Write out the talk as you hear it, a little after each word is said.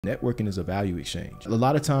Networking is a value exchange. A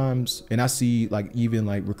lot of times, and I see like even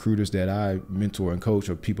like recruiters that I mentor and coach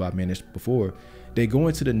or people I've managed before, they go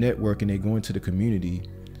into the network and they go into the community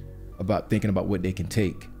about thinking about what they can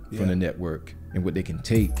take from the network and what they can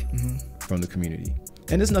take from the community.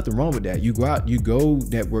 And there's nothing wrong with that. You go out, you go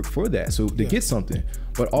network for that, so to get something,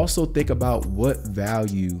 but also think about what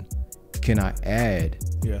value can I add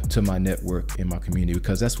to my network in my community,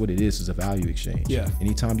 because that's what it is a value exchange.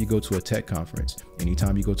 Anytime you go to a tech conference,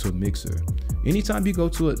 anytime you go to a mixer, anytime you go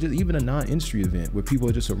to even a non-industry event where people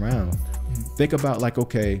are just around, think about like,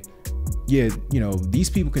 okay, you know,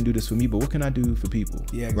 these people can do this for me, but what can I do for people?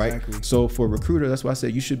 Right? So for a recruiter, that's why I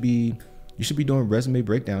said you should be doing resume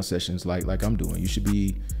breakdown sessions like I'm doing. You should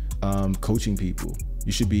be coaching people.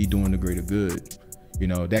 You should be doing the greater good. You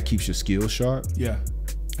know, that keeps your skills sharp.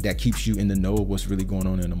 That keeps you in the know of what's really going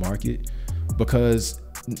on in the market, because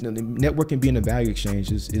networking being a value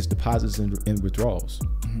exchange is deposits and withdrawals.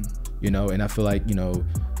 You know, and I feel like, you know,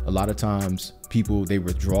 a lot of times people, they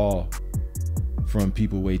withdraw from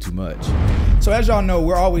people way too much. So as y'all know,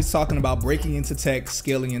 we're always talking about breaking into tech,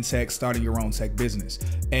 scaling in tech, starting your own tech business.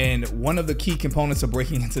 And one of the key components of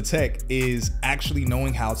breaking into tech is actually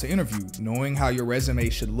knowing how to interview, knowing how your resume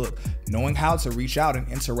should look, knowing how to reach out and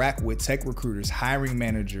interact with tech recruiters, hiring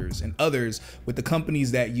managers, and others with the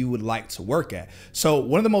companies that you would like to work at. So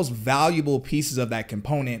one of the most valuable pieces of that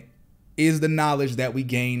component is the knowledge that we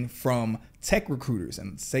gain from tech recruiters,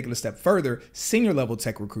 and to take it a step further, senior level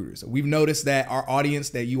tech recruiters. We've noticed that our audience,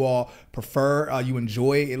 that you all prefer, you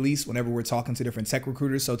enjoy at least whenever we're talking to different tech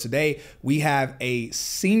recruiters. So today we have a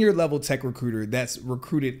senior level tech recruiter that's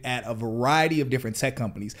recruited at a variety of different tech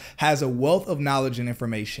companies, has a wealth of knowledge and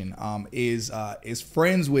information, is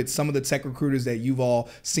friends with some of the tech recruiters that you've all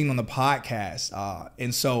seen on the podcast.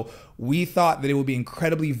 And so we thought that it would be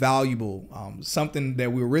incredibly valuable. Something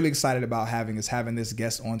that we were really excited about having this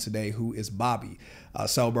guest on today, who is Bobby.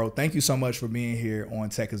 So bro, thank you so much for being here on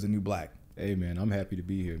Tech is the New Black. Hey man, I'm happy to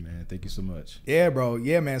be here, man. Thank you so much. Yeah, bro.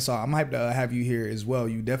 Yeah, man. So I'm hyped to have you here as well.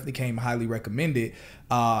 You definitely came highly recommended.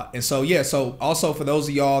 And so, yeah, so also for those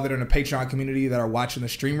of y'all that are in the Patreon community that are watching the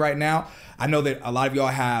stream right now, I know that a lot of y'all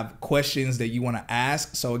have questions that you want to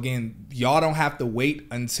ask. So again, y'all don't have to wait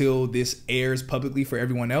until this airs publicly for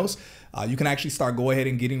everyone else. You can actually start go ahead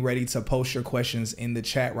and getting ready to post your questions in the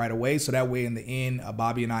chat right away. So that way in the end,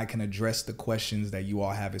 Bobby and I can address the questions that you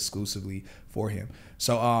all have exclusively for him.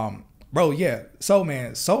 So, bro, yeah. So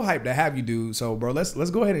man, so hyped to have you, dude. So bro, let's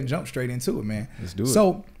go ahead and jump straight into it, man. Let's do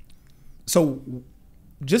it. So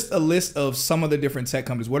just a list of some of the different tech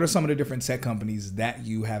companies. What are some of the different tech companies that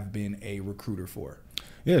you have been a recruiter for?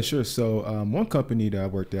 Yeah, sure. So one company that I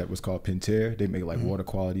worked at was called Pentair. They make like water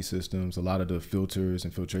quality systems, a lot of the filters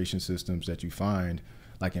and filtration systems that you find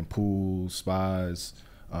like in pools, spas,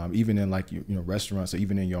 even in like, you know, restaurants, or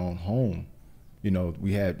even in your own home. You know,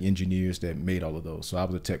 we had engineers that made all of those. So I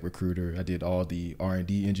was a tech recruiter. I did all the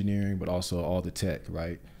R&D engineering, but also all the tech,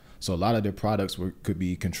 right? So a lot of their products could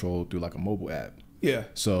be controlled through like a mobile app. Yeah.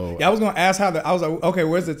 So yeah, I was gonna ask I was like, okay,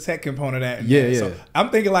 where's the tech component at? Yeah. So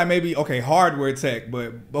I'm thinking like maybe, okay, hardware tech,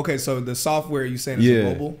 but okay, so the software you saying is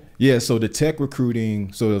mobile? Yeah, so the tech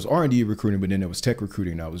recruiting, so there was R&D recruiting, but then there was tech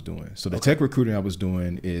recruiting I was doing. So the tech recruiting I was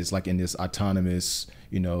doing is like in this autonomous,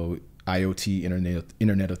 you know, IoT,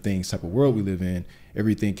 Internet of Things type of world we live in.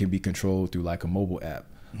 Everything can be controlled through like a mobile app.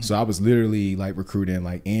 So I was literally like recruiting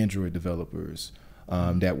like Android developers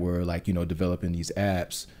that were like, you know, developing these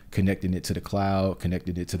apps, connecting it to the cloud,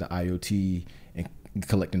 connecting it to the IoT, and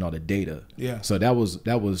collecting all the data. Yeah. So that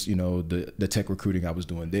was you know, the tech recruiting I was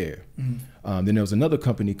doing there. Then there was another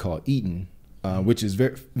company called Eaton, which is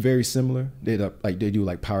very similar. They do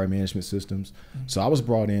like power management systems. So I was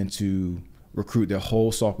brought in to recruit their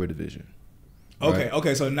whole software division. Okay. Right?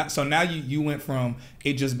 Okay. So now you went from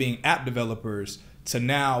it just being app developers to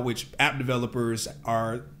now, which app developers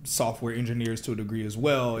are software engineers to a degree as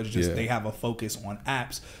well. It's just they have a focus on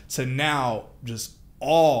apps, to now just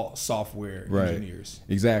all software engineers.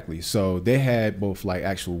 Exactly. So they had both like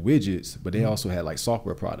actual widgets, but they also had like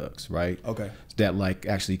software products, right? Okay. That like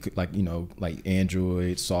actually like, you know, like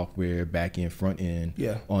Android software, back end, front end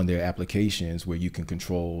on their applications, where you can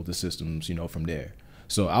control the systems, you know, from there.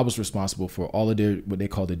 So I was responsible for all of their, what they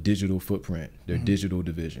call the digital footprint, their digital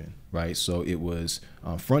division, right? So it was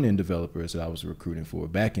front-end developers that I was recruiting for,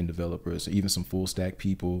 back-end developers, even some full-stack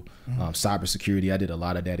people, cybersecurity. I did a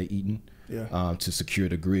lot of that at Eaton to secure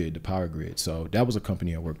the grid, the power grid. So that was a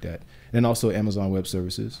company I worked at. And also Amazon Web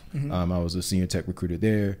Services. I was a senior tech recruiter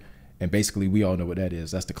there. And basically, we all know what that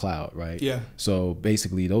is. That's the cloud, right? Yeah. So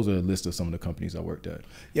basically, those are a list of some of the companies I worked at.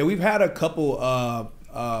 Yeah, we've had a couple,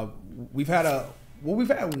 well, we've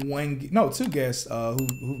had two guests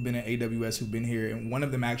who've been at AWS who've been here, and one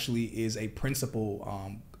of them actually is a principal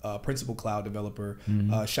cloud developer.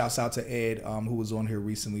 Shouts out to Ed, who was on here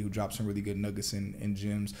recently, who dropped some really good nuggets and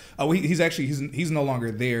gems. He's no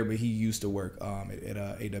longer there, but he used to work at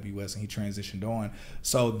AWS, and he transitioned on.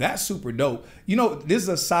 So that's super dope. You know, this is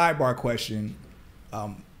a sidebar question.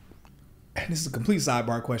 This is a complete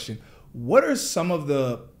sidebar question. What are some of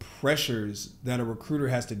the pressures that a recruiter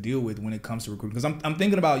has to deal with when it comes to recruiting? Because I'm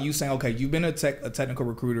thinking about you saying, okay, you've been a technical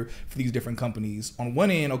recruiter for these different companies. On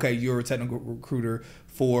one end, okay, you're a technical recruiter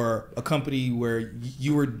for a company where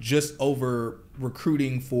you were just over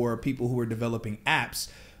recruiting for people who are developing apps.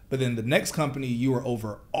 But then the next company, you were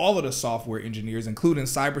over all of the software engineers, including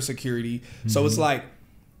cybersecurity. So it's like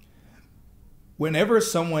whenever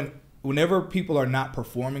people are not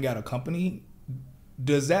performing at a company,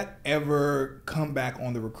 does that ever come back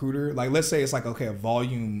on the recruiter? Like, let's say it's like, okay, a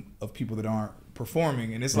volume of people that aren't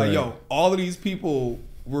performing, and it's like, yo, all of these people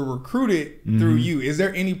were recruited through you. Is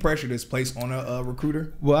there any pressure that's placed on a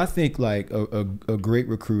recruiter? Well, I think like a great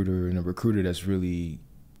recruiter and a recruiter that's really,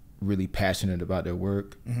 really passionate about their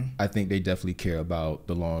work, I think they definitely care about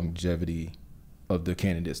the longevity of the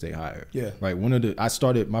candidates they hire. Yeah. Right.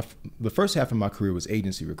 The first half of my career was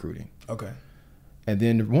agency recruiting. Okay. And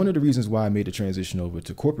then one of the reasons why I made the transition over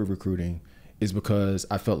to corporate recruiting is because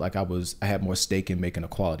I felt like I had more stake in making a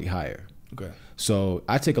quality hire. Okay. So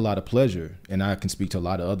I take a lot of pleasure, and I can speak to a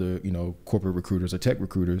lot of other, corporate recruiters or tech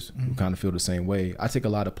recruiters who kind of feel the same way. I take a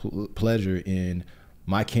lot of pleasure in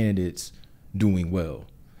my candidates doing well.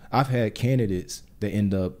 I've had candidates that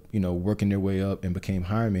end up, working their way up and became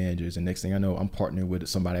hiring managers. And next thing I know, I'm partnering with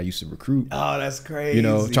somebody I used to recruit. Oh, that's crazy.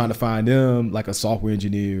 Trying to find them like a software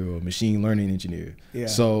engineer or machine learning engineer. Yeah.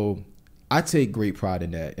 So I take great pride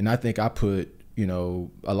in that. And I think I put,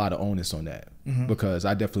 a lot of onus on that because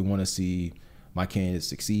I definitely want to see my candidates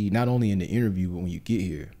succeed, not only in the interview, but when you get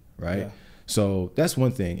here, right? Yeah. So that's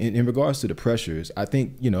one thing. In regards to the pressures, I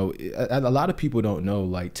think, a lot of people don't know,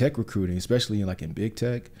 like tech recruiting, especially in big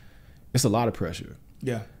tech, it's a lot of pressure.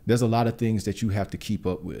 Yeah. There's a lot of things that you have to keep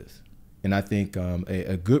up with. And I think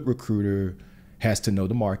a good recruiter has to know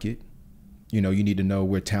the market. You need to know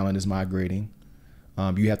where talent is migrating.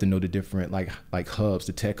 You have to know the different like hubs,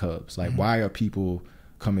 the tech hubs. Like why are people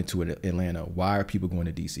coming to Atlanta? Why are people going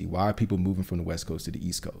to DC? Why are people moving from the West Coast to the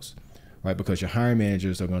East Coast? Right, because your hiring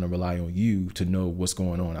managers are going to rely on you to know what's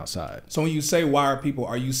going on outside. So when you say why are people,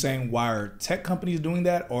 are you saying why are tech companies doing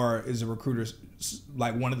that, or is a recruiter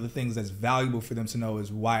like one of the things that's valuable for them to know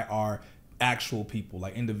is why are actual people,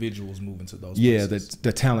 like individuals, moving to those places? Yeah,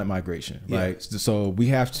 the talent migration, right? So we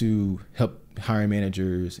have to help hiring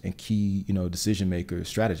managers and key decision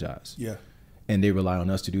makers strategize. Yeah, and they rely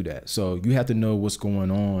on us to do that. So you have to know what's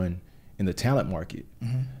going on in the talent market.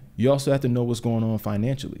 You also have to know what's going on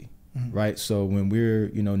financially. Right. So when we're,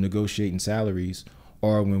 negotiating salaries,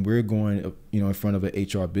 or when we're going, in front of an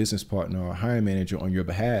HR business partner or a hiring manager on your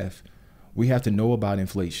behalf, we have to know about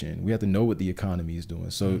inflation. We have to know what the economy is doing.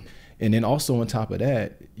 So, and then also on top of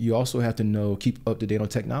that, you also have to keep up to date on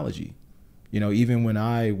technology. Even when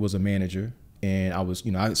I was a manager and I was,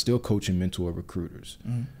 I still coach and mentor recruiters.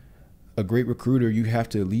 A great recruiter, you have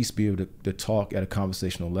to at least be able to talk at a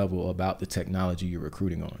conversational level about the technology you're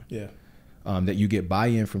recruiting on. Yeah. That you get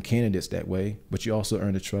buy-in from candidates that way, but you also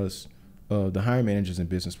earn the trust of the hiring managers and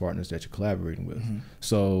business partners that you're collaborating with.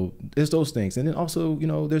 So there's those things. And then also,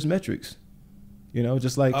 there's metrics,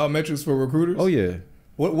 just like... metrics for recruiters? Oh, yeah.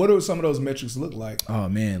 What do some of those metrics look like? Oh,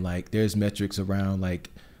 man, there's metrics around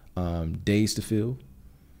days to fill.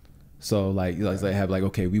 So they have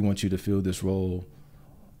okay, we want you to fill this role.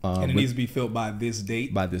 And it needs to be filled by this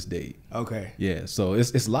date? By this date. Okay. Yeah. So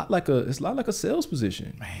it's a lot like a sales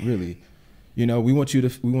position, really. We want you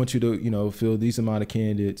to fill these amount of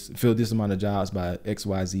candidates, fill this amount of jobs by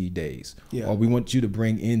XYZ days. Yeah. Or we want you to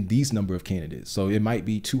bring in these number of candidates. So it might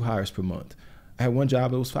be 2 hires per month. I had one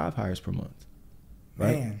job that was 5 hires per month.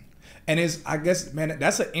 Right? Man. And I guess, man,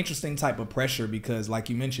 that's an interesting type of pressure because like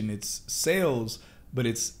you mentioned, it's sales, but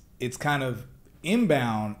it's kind of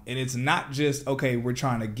inbound, and it's not just, okay, we're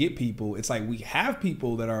trying to get people. It's like we have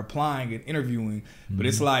people that are applying and interviewing, but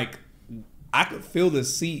it's like, I could fill the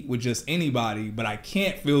seat with just anybody, but I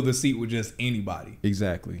can't fill the seat with just anybody.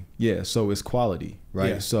 Exactly. Yeah. So it's quality, right?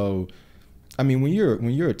 Yeah. So, I mean, when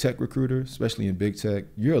you're a tech recruiter, especially in big tech,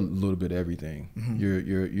 you're a little bit of everything.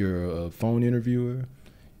 You're a phone interviewer.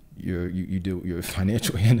 You're a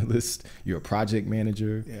financial analyst. You're a project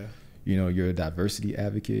manager. Yeah. You're a diversity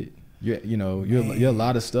advocate. You're a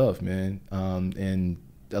lot of stuff, man. And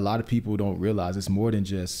a lot of people don't realize it's more than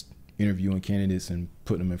just interviewing candidates and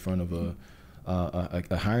putting them in front of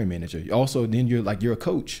a hiring manager. Also, then you're a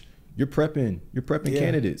coach. You're prepping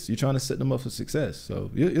candidates. You're trying to set them up for success. So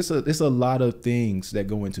it's a lot of things that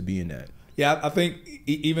go into being that. Yeah, I think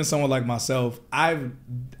even someone like myself, I've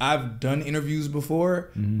done interviews before,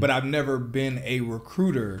 but I've never been a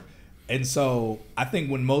recruiter. And so I think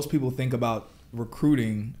when most people think about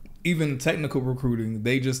recruiting, even technical recruiting,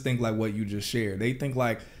 they just think like what you just shared. They think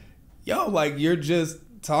like, yo, like you're just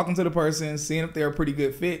talking to the person, seeing if they're a pretty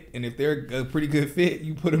good fit. And if they're a pretty good fit,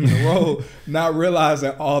 you put them in the role, not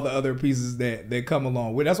realizing all the other pieces that come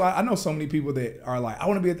along with. That's why I know so many people that are like, I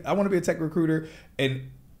want to be a tech recruiter.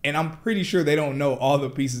 And I'm pretty sure they don't know all the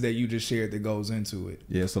pieces that you just shared that goes into it.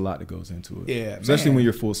 Yeah, it's a lot that goes into it. Yeah, especially when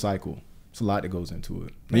you're full cycle. It's a lot that goes into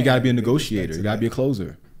it. You got to be a negotiator. You got to be a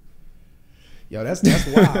closer. Yo, that's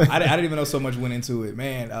wild. I didn't even know so much went into it,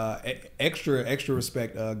 man. Extra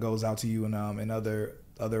respect goes out to you and other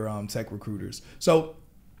tech recruiters. So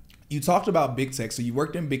you talked about big tech. So you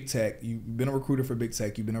worked in big tech. You've been a recruiter for big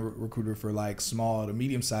tech. You've been a recruiter for like small to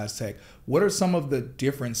medium sized tech. What are some of the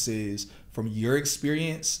differences from your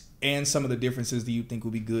experience and some of the differences that you think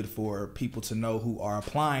will be good for people to know who are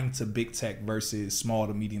applying to big tech versus small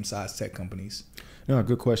to medium sized tech companies? No,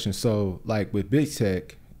 good question. So like with big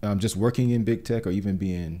tech, just working in big tech or even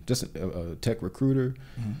being just a tech recruiter,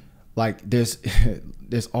 like there's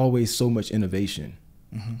always so much innovation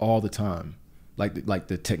all the time. Like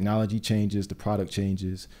the technology changes, the product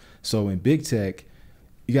changes. So in big tech,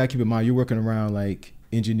 you gotta keep in mind you're working around like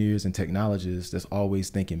engineers and technologists that's always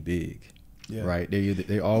thinking big, right?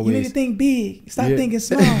 They always, you need to think big. Stop thinking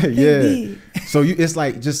small. Think big. So it's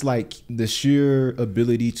like just like the sheer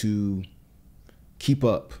ability to keep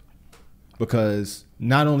up, because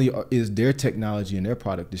not only is their technology and their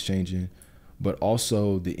product is changing, but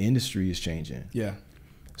also the industry is changing. Yeah.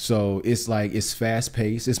 So it's like it's fast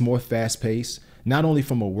paced. It's more fast paced, not only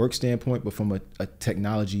from a work standpoint, but from a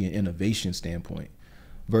technology and innovation standpoint,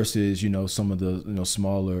 versus some of the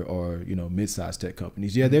smaller or mid-sized tech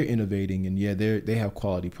companies. Yeah, they're innovating and yeah, they have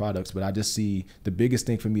quality products, but I just see the biggest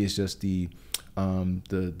thing for me is just the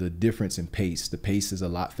difference in pace. The pace is a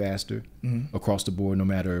lot faster across the board, no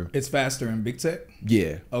matter. It's faster in big tech?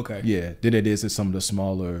 Yeah. Okay. Yeah, than it is in some of the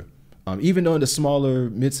smaller. Even though in the smaller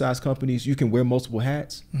mid-sized companies, you can wear multiple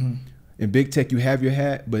hats. In big tech, you have your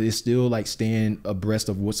hat, but it's still like staying abreast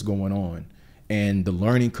of what's going on. And the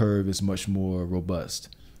learning curve is much more robust.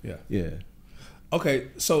 Yeah. Yeah. Okay.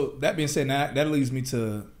 So that being said, now that leads me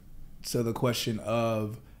to the question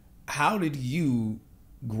of how did you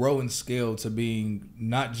grow and scale to being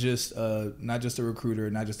not just a recruiter,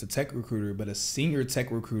 not just a tech recruiter, but a senior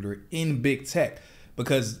tech recruiter in big tech?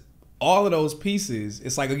 Because all of those pieces,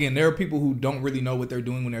 it's like, again, there are people who don't really know what they're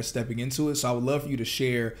doing when they're stepping into it. So I would love for you to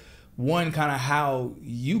share, one, kind of how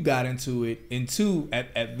you got into it, and two,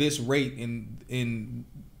 at this rate in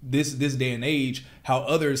this day and age, how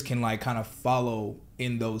others can like kind of follow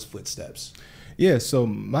in those footsteps. Yeah. So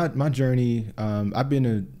my journey, I've been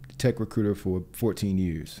a tech recruiter for 14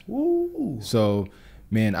 years. Ooh. So,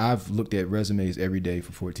 man, I've looked at resumes every day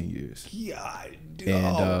for 14 years. Yeah.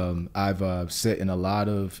 And I've sat in a lot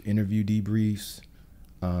of interview debriefs,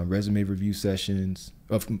 resume review sessions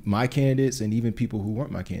of my candidates and even people who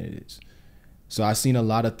weren't my candidates. So I've seen a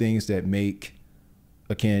lot of things that make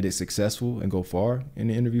a candidate successful and go far in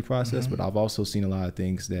the interview process, but I've also seen a lot of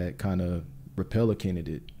things that kind of repel a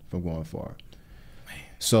candidate from going far. Man.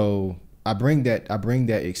 So I bring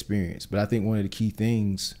that experience, but I think one of the key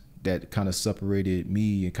things that kind of separated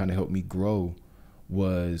me and kind of helped me grow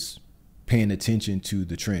was paying attention to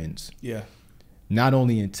the trends. Yeah. Not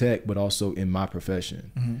only in tech, but also in my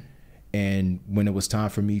profession. And when it was time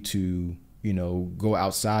for me to, go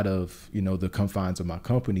outside of, the confines of my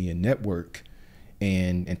company and network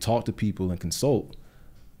and talk to people and consult,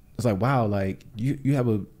 it's like, wow, like you have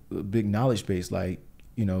a big knowledge base. Like,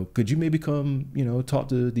 could you maybe come, talk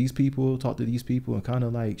to these people and kind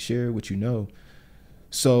of like share what you know.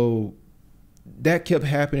 So that kept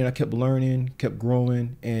happening. I kept learning, kept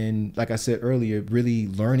growing, and like I said earlier, really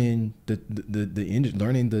learning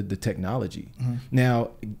the technology.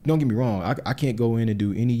 Now, don't get me wrong. I can't go in and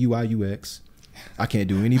do any UI UX. I can't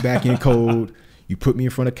do any back end code. You put me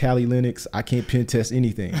in front of Kali Linux, I can't pen test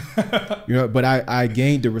anything. But I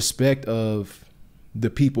gained the respect of the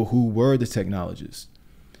people who were the technologists.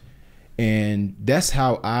 And that's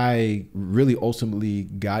how I really ultimately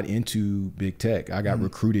got into big tech. I got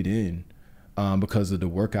recruited in because of the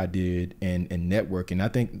work I did and networking. I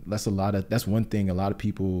think that's one thing a lot of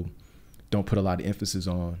people don't put a lot of emphasis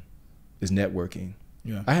on is networking.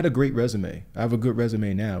 Yeah. I had a great resume. I have a good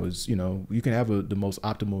resume now. You can have the most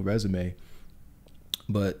optimal resume,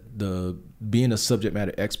 but being a subject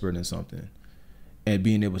matter expert in something and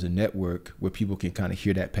being able to network where people can kind of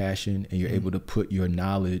hear that passion and you're able to put your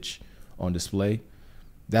knowledge on display.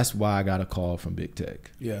 That's why I got a call from big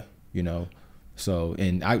tech. Yeah. You know, so,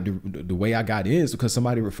 and the way I got in is because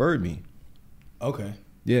somebody referred me. Okay.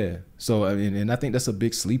 Yeah. So, I mean, and I think that's a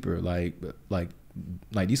big sleeper. Like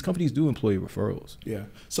these companies do employee referrals. Yeah.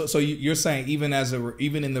 So you're saying even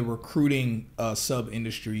in the recruiting sub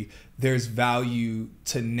industry, there's value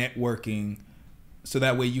to networking, so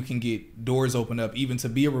that way you can get doors opened up, even to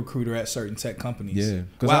be a recruiter at certain tech companies. Yeah.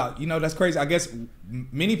 Wow. That's crazy. I guess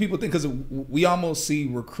many people think, because we almost see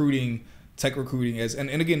tech recruiting as, and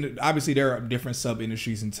again, obviously there are different sub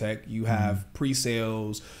industries in tech. You have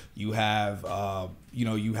pre-sales, you have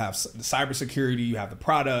you have the cybersecurity, you have the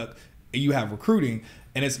product, and you have recruiting.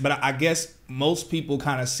 But I guess most people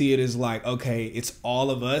kind of see it as like, okay, it's all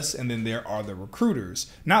of us, and then there are the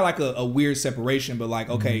recruiters. Not like a weird separation, but like,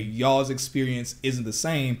 okay, y'all's experience isn't the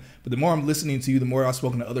same. But the more I'm listening to you, the more I've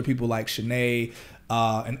spoken to other people like Shanae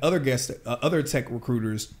and other guests, other tech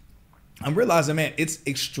recruiters, I'm realizing, man,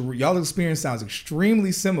 y'all's experience sounds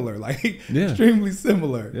extremely similar, extremely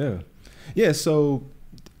similar. Yeah, yeah. So,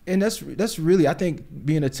 and that's really, I think,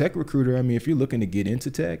 being a tech recruiter. I mean, if you're looking to get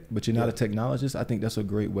into tech, but you're not a technologist, I think that's a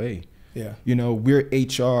great way. Yeah. We're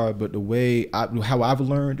HR, but the way how I've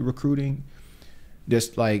learned recruiting,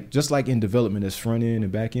 just like in development, there's front end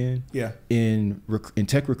and back end. Yeah. In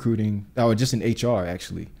tech recruiting, or just in HR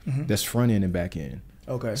actually, that's front end and back end.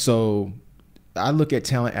 Okay. So I look at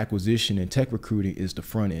talent acquisition, and tech recruiting is the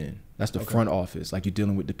front end. That's the front office. Like, you're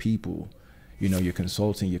dealing with the people, you're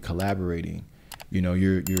consulting, you're collaborating,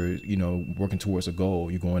 you're working towards a goal.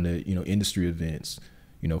 You're going to, industry events,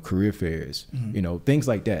 career fairs, things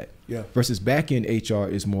like that. Yeah. Versus back end HR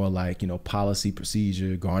is more like, policy,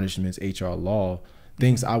 procedure, garnishments, HR law,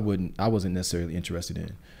 things I wasn't necessarily interested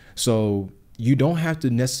in. So you don't have to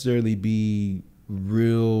necessarily be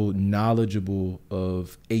real knowledgeable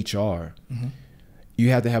of HR. You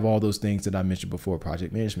have to have all those things that I mentioned before: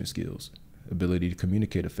 project management skills, ability to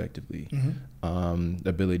communicate effectively,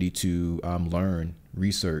 ability to learn,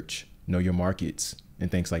 research, know your markets, and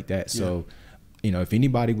things like that. So, if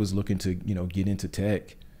anybody was looking to, get into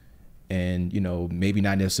tech and, maybe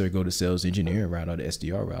not necessarily go the sales engineering route or the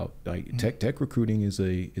SDR route, like tech recruiting is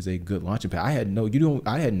a good launching pad. I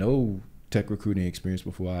had no tech recruiting experience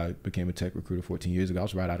before I became a tech recruiter 14 years ago. I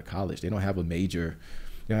was right out of college. They don't have a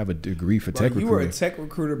degree for tech recruiting. You were a tech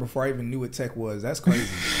recruiter before I even knew what tech was. That's crazy.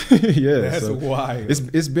 Yeah. That's wild.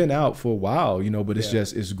 It's been out for a while, but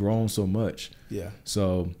it's grown so much. Yeah.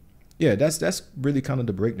 So yeah, that's really kind of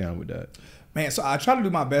the breakdown with that. Man, so I try to do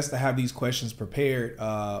my best to have these questions prepared,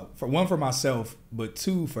 for myself, but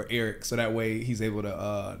two for Eric, so that way he's able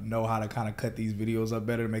to know how to kind of cut these videos up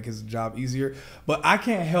better to make his job easier. But I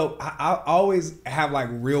can't help, I always have like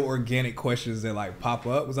real organic questions that like pop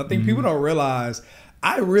up, because I think people don't realize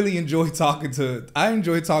I really enjoy talking to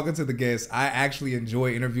the guests. I actually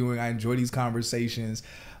enjoy interviewing. I enjoy these conversations.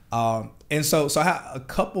 And so I have a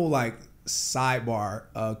couple like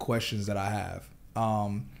sidebar questions that I have.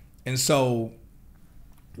 And so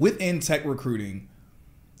within tech recruiting,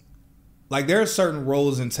 like, there are certain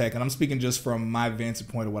roles in tech, and I'm speaking just from my vantage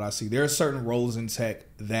point of what I see. There are certain roles in tech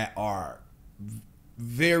that are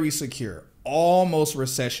very secure, almost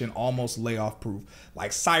recession, almost layoff proof,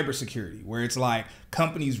 like cybersecurity, where it's like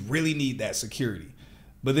companies really need that security.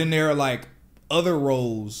 But then there are like other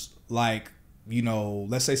roles, like,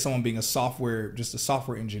 let's say someone being just a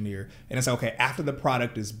software engineer, and it's like, okay, after the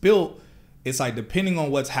product is built, it's like, depending on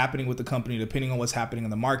what's happening with the company, depending on what's happening in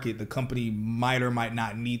the market, the company might or might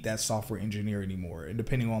not need that software engineer anymore, and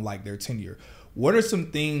depending on like their tenure. What are some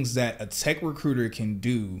things that a tech recruiter can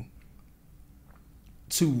do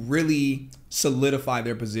to really solidify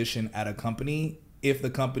their position at a company if the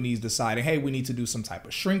company's deciding, hey, we need to do some type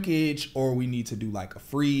of shrinkage, or we need to do like a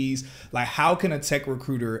freeze? Like, how can a tech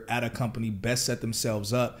recruiter at a company best set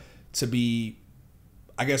themselves up to be,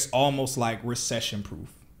 I guess, almost like recession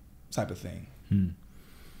proof type of thing?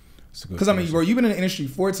 Because I mean, bro, you've been in the industry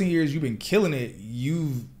 14 years, you've been killing it,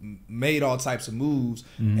 you've made all types of moves,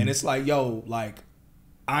 and it's like, yo, like,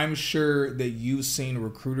 I'm sure that you've seen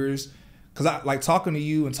recruiters, because I like talking to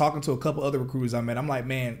you and talking to a couple other recruiters I met, I'm like,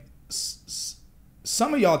 man,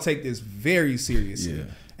 some of y'all take this very seriously,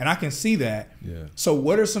 and I can see that. So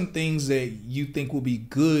what are some things that you think will be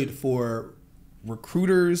good for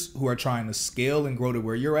recruiters who are trying to scale and grow to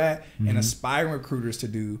where you're at, and aspiring recruiters to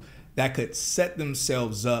do, that could set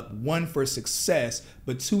themselves up, one, for success,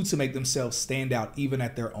 but two, to make themselves stand out even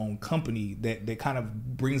at their own company, that kind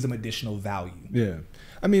of brings them additional value? Yeah.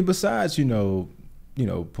 I mean, besides,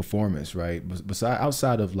 performance, right?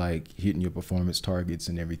 Outside of like hitting your performance targets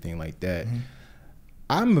and everything like that,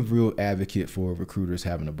 I'm a real advocate for recruiters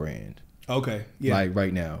having a brand. Okay. Yeah. Like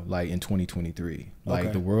right now, like in 2023, like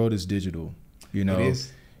Okay. the world is digital. You know, It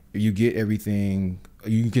is. you get everything.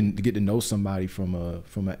 You can get to know somebody from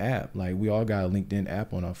an app. Like we all got a LinkedIn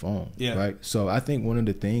app on our phone. Yeah. Right. So I think one of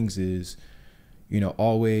the things is, you know,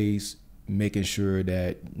 always making sure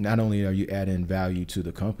that not only are you adding value to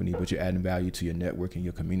the company, but you're adding value to your network and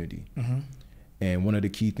your community. Mm-hmm. And one of the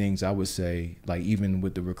key things I would say, like even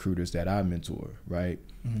with the recruiters that I mentor, right?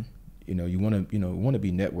 Mm-hmm. You know, you want to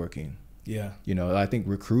be networking. Yeah. You know, I think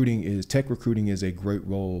tech recruiting is a great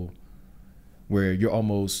role where you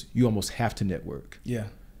almost have to network. Yeah.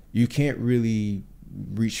 You can't really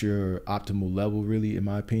reach your optimal level, really, in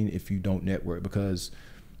my opinion, if you don't network. Because,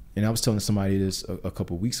 and I was telling somebody this a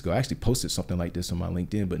couple of weeks ago. I actually posted something like this on my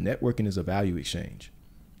LinkedIn. But networking is a value exchange.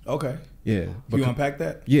 Okay. Yeah. Can you unpack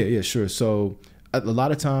that? Yeah, sure. So a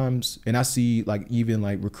lot of times, and I see like even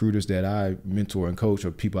like recruiters that I mentor and coach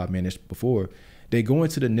or people I've managed before, they go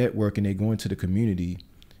into the network and they go into the community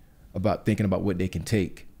about thinking about what they can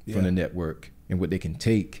take from the network and what they can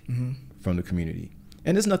take from the community.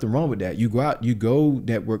 And there's nothing wrong with that. You go out, you go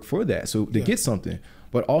network for that. So to get something,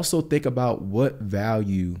 but also think about what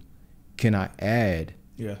value can I add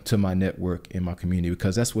to my network and my community,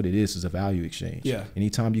 because that's what it is a value exchange. Yeah.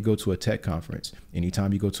 Anytime you go to a tech conference,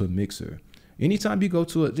 anytime you go to a mixer, anytime you go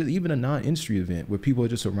to just even a non-industry event where people are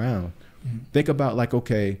just around, think about like,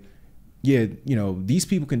 okay, yeah, you know, these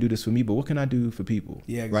people can do this for me, but what can I do for people?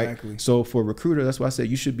 Yeah, exactly. Right? So for a recruiter, that's why I said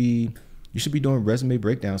you should be doing resume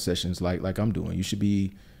breakdown sessions like I'm doing. You should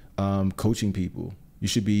be coaching people. You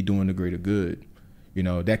should be doing the greater good. You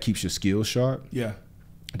know, that keeps your skills sharp. Yeah.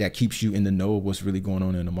 That keeps you in the know of what's really going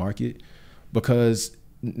on in the market, because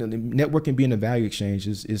networking being a value exchange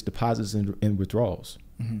is deposits and withdrawals.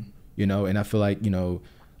 You know, and I feel like, you know,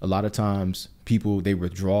 a lot of times people, they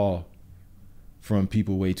withdraw from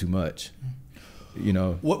people way too much. You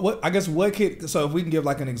know, so if we can give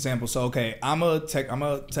like an example. So okay, I'm a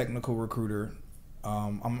technical recruiter.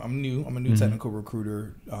 I'm a new technical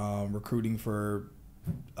recruiter, recruiting for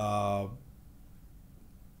I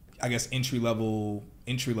guess entry level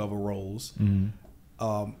roles.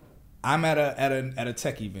 I'm at a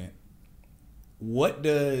tech event. What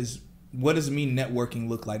does me networking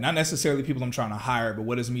look like? Not necessarily people I'm trying to hire, but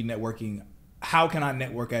what does me networking? How can I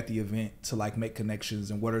network at the event to like make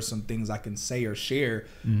connections, and what are some things I can say or share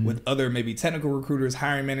with other maybe technical recruiters,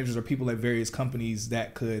 hiring managers, or people at various companies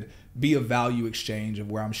that could be a value exchange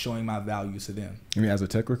of where I'm showing my value to them? I mean, as a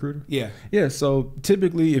tech recruiter? Yeah. Yeah. So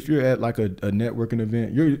typically if you're at like a networking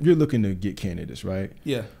event, you're looking to get candidates, right?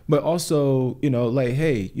 Yeah. But also, you know, like,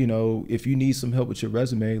 hey, you know, if you need some help with your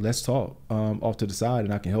resume, let's talk off to the side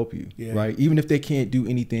and I can help you. Yeah. Right. Even if they can't do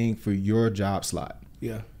anything for your job slot.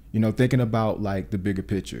 Yeah. You know, thinking about like the bigger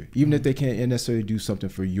picture, even if they can't necessarily do something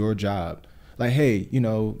for your job, like, hey, you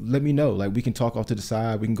know, let me know, like we can talk off to the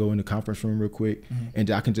side. We can go in the conference room real quick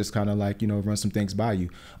and I can just kind of like, you know, run some things by you.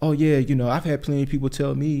 Oh yeah. You know, I've had plenty of people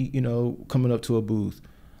tell me, you know, coming up to a booth,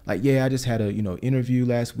 like, yeah, I just had a, you know, interview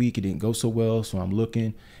last week. It didn't go so well. So I'm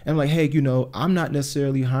looking and I'm like, hey, you know, I'm not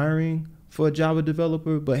necessarily hiring for a Java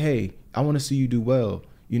developer, but hey, I want to see you do well.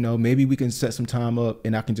 You know, maybe we can set some time up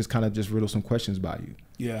and I can just kind of just riddle some questions by you.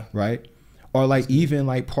 Yeah. Right. Or like even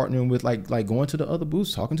like partnering with like going to the other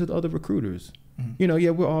booths, talking to the other recruiters. You know,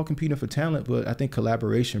 yeah, we're all competing for talent, but I think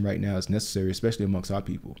collaboration right now is necessary, especially amongst our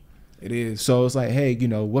people. It is. So it's like, hey, you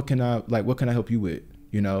know, what can I help you with?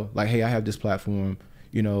 You know, like, hey, I have this platform,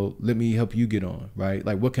 you know, let me help you get on, right?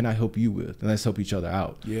 Like, what can I help you with? And let's help each other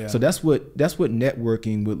out. Yeah. So that's what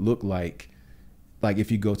networking would look like. Like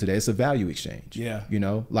if you go to that, it's a value exchange. Yeah. You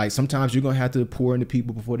know, like sometimes you're gonna have to pour into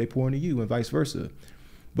people before they pour into you, and vice versa.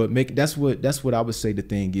 But that's what I would say the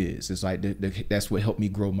thing is. It's like that's what helped me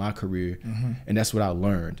grow my career, and that's what I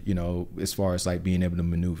learned. You know, as far as like being able to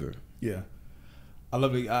maneuver. Yeah. I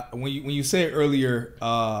love it. When you said earlier,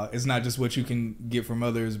 it's not just what you can get from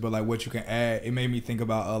others, but like what you can add. It made me think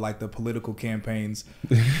about like the political campaigns.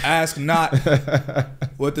 Ask not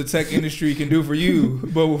what the tech industry can do for you,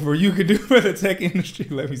 but what you can do for the tech industry.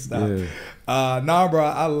 Let me stop. Yeah. Nah, bro,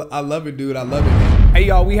 I love it, dude. I love it. Hey,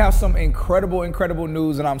 y'all, we have some incredible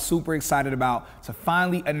news that I'm super excited about to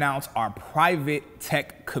finally announce our private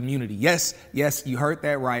tech community. Yes, you heard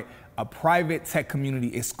that right. a private tech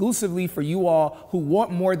community exclusively for you all who want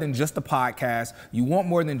more than just the podcast. You want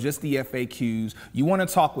more than just the FAQs. You want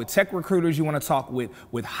to talk with tech recruiters. You want to talk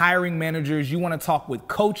with hiring managers. You want to talk with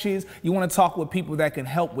coaches. You want to talk with people that can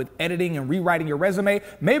help with editing and rewriting your resume.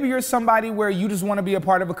 Maybe you're somebody where you just want to be a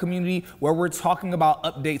part of a community where we're talking about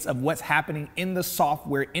updates of what's happening in the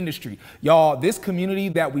software industry. Y'all, this community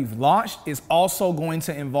that we've launched is also going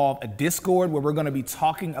to involve a Discord where we're going to be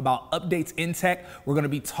talking about updates in tech. We're going to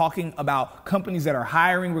be talking about companies that are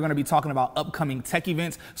hiring. We're going to be talking about upcoming tech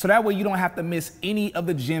events. So that way you don't have to miss any of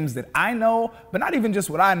the gems that I know, but not even just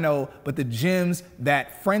what I know, but the gems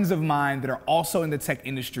that friends of mine that are also in the tech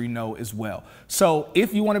industry know as well. So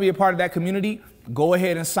if you want to be a part of that community, go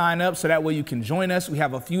ahead and sign up so that way you can join us. We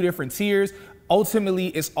have a few different tiers. Ultimately,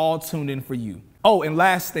 it's all tuned in for you. Oh, and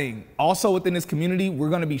last thing, also within this community, we're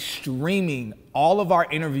going to be streaming all of our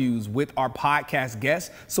interviews with our podcast guests.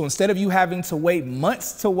 So instead of you having to wait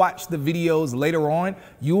months to watch the videos later on,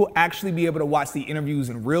 you will actually be able to watch the interviews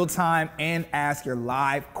in real time and ask your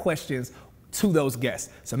live questions to those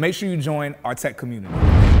guests. So make sure you join our tech community.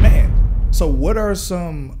 Man, so what are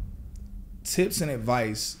some tips and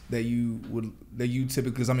advice that you typically,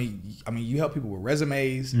 because I mean you help people with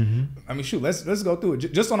resumes. I mean, shoot, let's go through it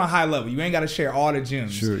just on a high level. You ain't got to share all the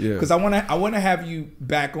gems. Sure, yeah. Because I want to have you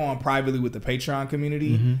back on privately with the Patreon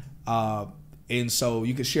community, and so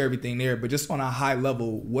you could share everything there. But just on a high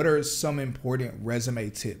level, what are some important resume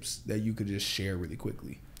tips that you could just share really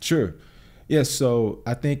quickly? Sure. Yeah, so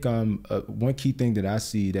I think one key thing that I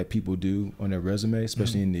see that people do on their resume,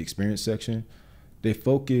 especially in the experience section, they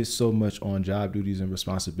focus so much on job duties and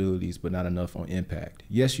responsibilities, but not enough on impact.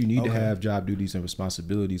 Yes, you need to have job duties and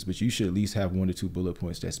responsibilities, but you should at least have 1 or 2 bullet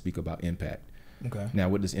points that speak about impact. Okay. Now,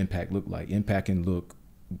 what does impact look like? Impact can look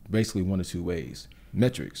basically 1 or 2 ways.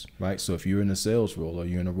 Metrics, right? So if you're in a sales role or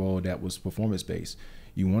you're in a role that was performance-based,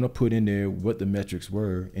 you want to put in there what the metrics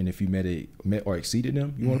were, and if you met or exceeded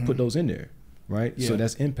them, you want to put those in there, right? Yeah. So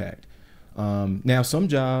that's impact. Now, some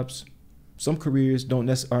jobs, some careers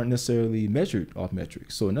aren't necessarily measured off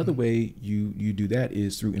metrics. So another way you do that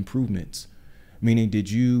is through improvements. Meaning, did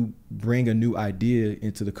you bring a new idea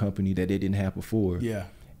into the company that they didn't have before? Yeah.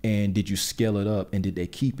 And did you scale it up, and did they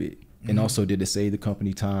keep it? And also, did it save the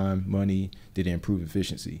company time, money? Did it improve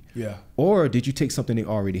efficiency? Yeah. Or did you take something they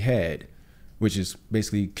already had, which is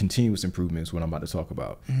basically continuous improvements, what I'm about to talk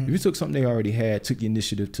about. If you took something they already had, took the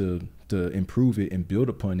initiative to improve it and build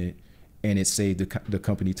upon it, and it saved the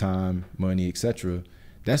company time, money, etc.,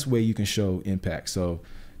 that's where you can show impact. So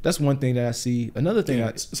that's one thing that I see. Another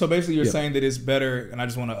thing, so basically you're saying that it's better, and I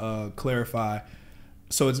just want to clarify.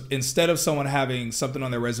 So it's instead of someone having something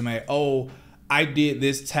on their resume, oh, I did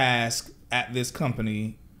this task at this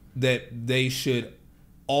company, that they should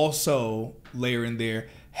also layer in there,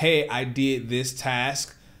 hey, I did this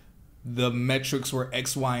task, the metrics were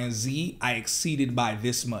X, Y, and Z, I exceeded by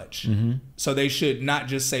this much. So they should not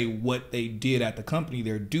just say what they did at the company,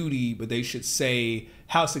 their duty, but they should say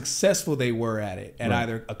how successful they were at it, at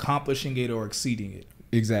either accomplishing it or exceeding it.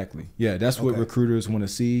 Exactly. Yeah, that's what recruiters want to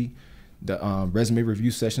see. The resume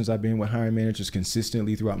review sessions I've been with hiring managers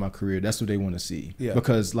consistently throughout my career, that's what they want to see. Yeah.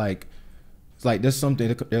 Because like there's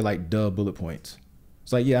something, they're like bullet points.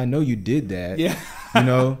 It's like, yeah, I know you did that. Yeah. You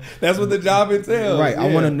know, that's what the job entails. Right. Yeah.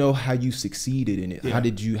 I want to know how you succeeded in it. Yeah. How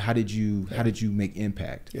did you make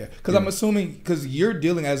impact? Yeah. Because I'm assuming, because you're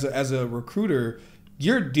dealing as a recruiter,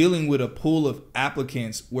 you're dealing with a pool of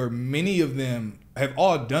applicants where many of them have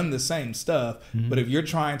all done the same stuff. But if you're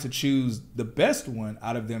trying to choose the best one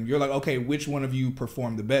out of them, you're like, okay, which one of you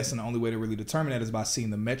performed the best? And the only way to really determine that is by seeing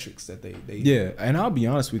the metrics that they Yeah. And I'll be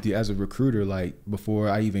honest with you, as a recruiter, like before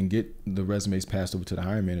I even get the resumes passed over to the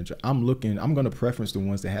hiring manager, I'm going to preference the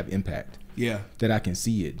ones that have impact. Yeah. That I can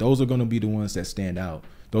see it. Those are going to be the ones that stand out.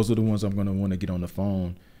 Those are the ones I'm going to want to get on the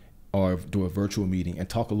phone or do a virtual meeting and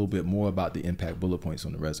talk a little bit more about the impact bullet points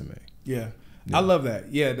on the resume. Yeah. I love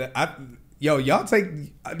that. Yeah.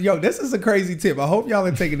 This is a crazy tip. I hope y'all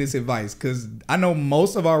are taking this advice, because I know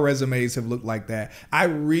most of our resumes have looked like that. I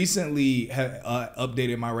recently have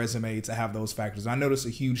updated my resume to have those factors. I noticed a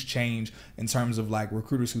huge change in terms of like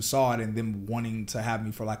recruiters who saw it and them wanting to have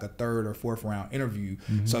me for like a 3rd or 4th round interview.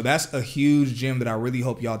 So that's a huge gem that I really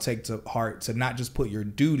hope y'all take to heart, to not just put your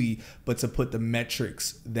duty, but to put the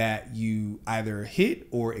metrics that you either hit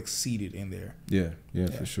or exceeded in there. Yeah,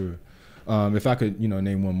 for sure. If I could,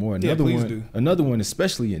 name one more. Another one,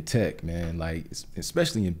 especially in tech, man, like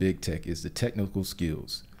especially in big tech, is the technical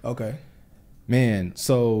skills. Okay. Man,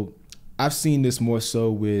 so I've seen this more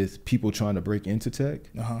so with people trying to break into tech,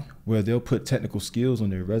 where they'll put technical skills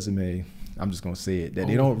on their resume. I'm just gonna say it, that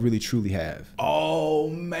they don't really truly have. Oh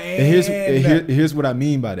man. And here's what I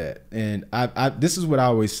mean by that. And I this is what I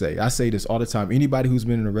always say. I say this all the time. Anybody who's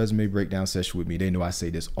been in a resume breakdown session with me, they know I say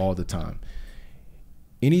this all the time.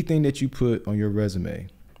 Anything that you put on your resume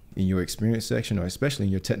in your experience section, or especially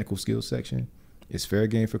in your technical skills section, is fair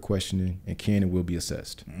game for questioning and can and will be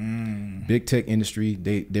assessed. Big tech industry,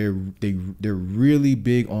 they're really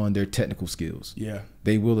big on their technical skills. Yeah.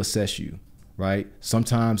 They will assess you, right?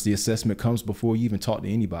 Sometimes the assessment comes before you even talk to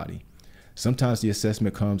anybody. Sometimes the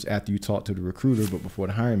assessment comes after you talk to the recruiter, but before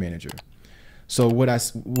the hiring manager. So what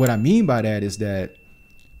I mean by that is that,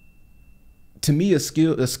 to me, a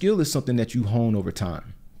skill is something that you hone over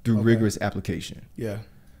time through rigorous application. Yeah.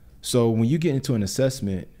 So when you get into an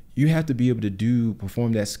assessment, you have to be able to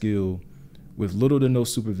perform that skill with little to no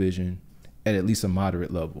supervision at least a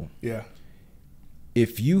moderate level. Yeah.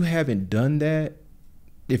 If you haven't done that,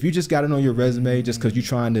 if you just got it on your resume just because you're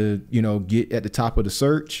trying to, get at the top of the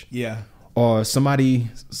search, yeah, or somebody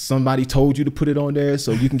told you to put it on there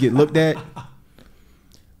so you can get looked at,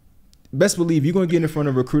 best believe you're gonna get in front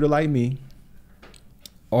of a recruiter like me,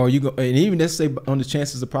 or and even let's say on the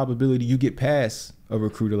chances of probability you get past a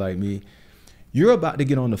recruiter like me, you're about to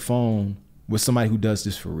get on the phone with somebody who does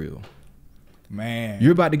this for real. Man,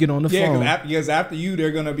 you're about to get on the phone. Because after you,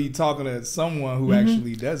 they're gonna be talking to someone who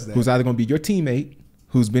actually does that. Who's either gonna be your teammate,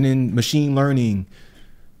 who's been in machine learning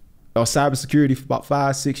or cybersecurity for about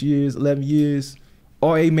 5, 6 years, 11 years,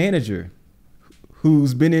 or a manager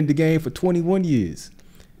who's been in the game for 21 years.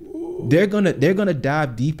 Ooh. They're gonna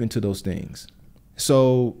dive deep into those things.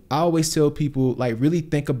 So I always tell people, like, really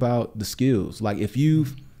think about the skills. Like, if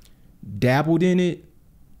you've dabbled in it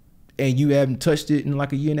and you haven't touched it in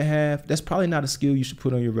like a year and a half, that's probably not a skill you should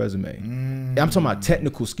put on your resume. I'm talking about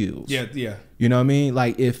technical skills. Yeah, yeah. You know what I mean?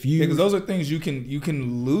 Like, if you, because those are things you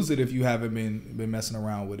can lose it if you haven't been messing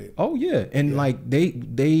around with it. Oh yeah, and like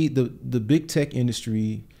the big tech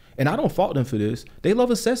industry, and I don't fault them for this. They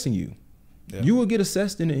love assessing you. Yeah. You will get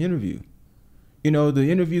assessed in an interview. The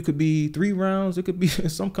interview could be 3 rounds. It could be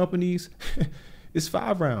some companies, it's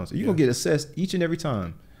 5 rounds. You're gonna get assessed each and every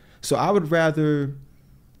time. So I'd rather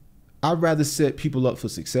set people up for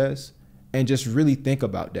success and just really think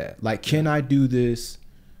about that. Like, can I do this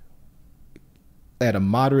at a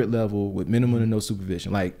moderate level with minimum to no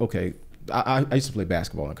supervision? Like, okay, I used to play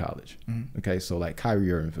basketball in college. Okay, so like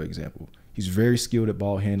Kyrie Irving, for example, he's very skilled at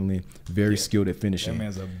ball handling, very skilled at finishing. That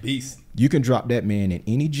man's a beast. You can drop that man in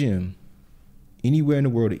any gym, anywhere in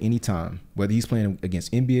the world at any time, whether he's playing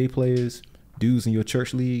against NBA players, dudes in your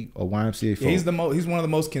church league, or YMCA folk. He's one of the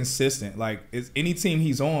most consistent. Like, any team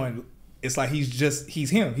he's on, it's like he's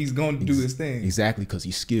him. He's going to do his thing. Exactly, because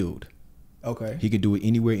he's skilled. Okay. He can do it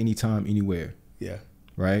anywhere, anytime, anywhere. Yeah.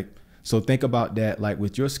 Right? So think about that, like,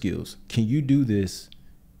 with your skills. Can you do this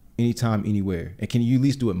anytime, anywhere? And can you at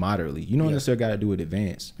least do it moderately? You don't necessarily got to do it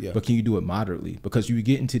advanced, but can you do it moderately? Because you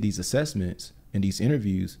get into these assessments and these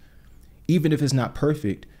interviews, even if it's not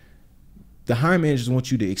perfect, the hiring managers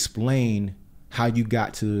want you to explain how you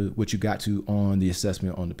got to what you got to on the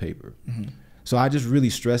assessment on the paper. So I just really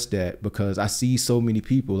stress that, because I see so many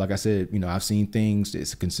people, like I said, I've seen things,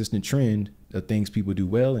 it's a consistent trend of things people do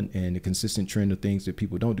well, and a consistent trend of things that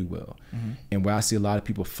people don't do well. And where I see a lot of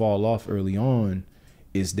people fall off early on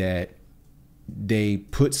is that they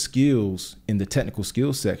put skills in the technical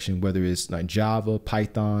skills section, whether it's like Java,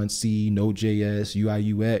 Python, C, Node.js,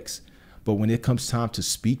 UI, UX. But when it comes time to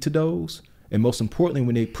speak to those, and most importantly,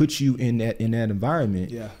 when they put you in that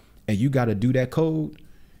environment, and you got to do that code,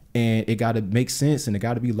 and it got to make sense, and it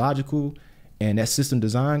got to be logical, and that system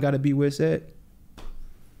design got to be where it's at.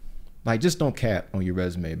 Like, just don't cap on your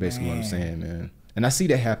resume, basically. What I'm saying, man. And I see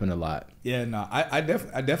that happen a lot. Yeah, no, I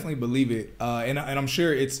definitely believe it, and I'm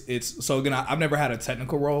sure it's so. Again, I've never had a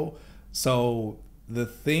technical role, so the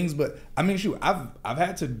things, but I mean, shoot, I've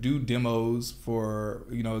had to do demos for,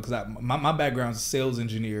 because my background is a sales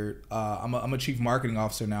engineer. I'm a chief marketing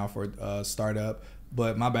officer now for a startup,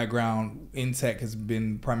 but my background in tech has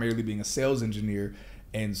been primarily being a sales engineer,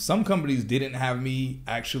 and some companies didn't have me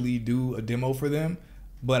actually do a demo for them.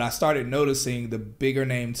 But I started noticing the bigger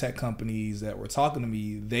name tech companies that were talking to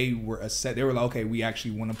me, they were like, okay, we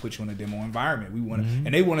actually want to put you in a demo environment. We want to,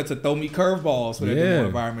 and they wanted to throw me curveballs for that demo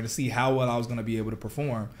environment to see how well I was going to be able to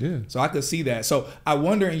perform. Yeah. So I could see that. So I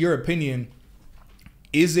wonder, in your opinion,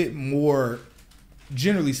 is it more,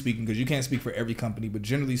 generally speaking, because you can't speak for every company, but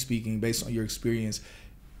generally speaking, based on your experience,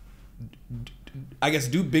 I guess,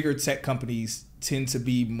 do bigger tech companies tend to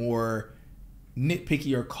be more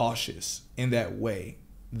nitpicky or cautious in that way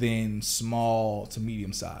than small to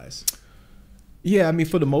medium size? Yeah, I mean,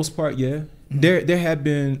 for the most part, yeah. There have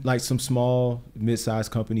been like some small,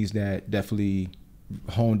 mid-sized companies that definitely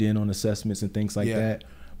honed in on assessments and things like that.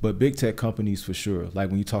 But big tech companies for sure. Like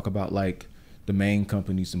when you talk about like the main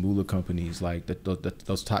companies, the moolah companies, like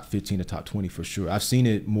those top 15 to top 20 for sure. I've seen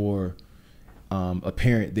it more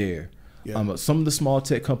apparent there. Some of the small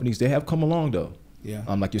tech companies, they have come along though.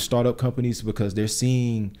 Like your startup companies, because they're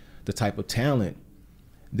seeing the type of talent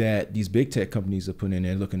that these big tech companies are putting in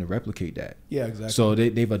there, looking to replicate that. So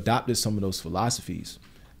they've adopted some of those philosophies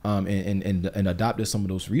and adopted some of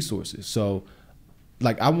those resources. So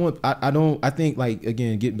like I think like,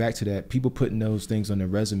 again, getting back to that, people putting those things on their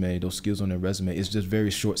resume, those skills on their resume, is just very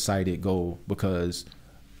short-sighted goal, because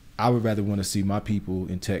I would rather want to see my people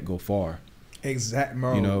in tech go far. Exactly,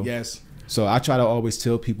 bro. You know? Yes. So I try to always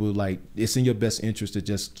tell people, like, it's in your best interest to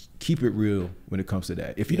just keep it real when it comes to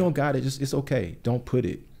that. If you don't got it, just, it's okay. Don't put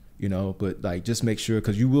it, you know, but like, just make sure,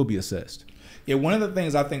 because you will be assessed. Yeah, one of the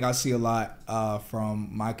things I think I see a lot from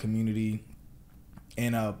my community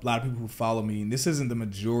and a lot of people who follow me, and this isn't the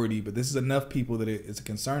majority, but this is enough people that it's a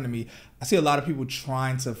concern to me. I see a lot of people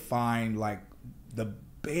trying to find like the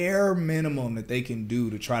bare minimum that they can do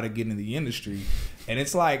to try to get into the industry. And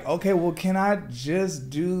it's like, okay, well, can I just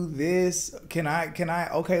do this? Can I,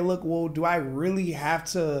 okay, look, well, do I really have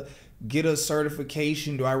to get a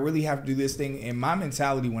certification? Do I really have to do this thing? And my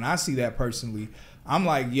mentality, when I see that personally, I'm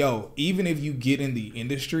like, yo, even if you get in the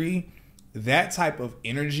industry, that type of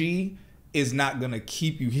energy is not going to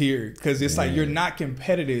keep you here, because it's like, you're not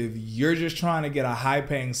competitive. You're just trying to get a high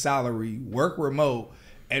paying salary, work remote,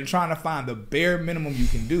 and trying to find the bare minimum you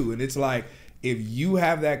can do. And it's like, if you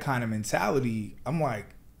have that kind of mentality, I'm like,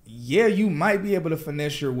 yeah, you might be able to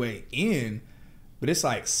finesse your way in, but it's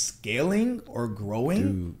like scaling or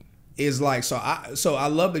growing is like, so I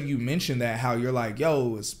love that you mentioned that, how you're like,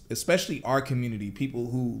 yo, especially our community, people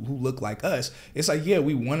who look like us, it's like, yeah,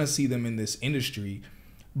 we want to see them in this industry,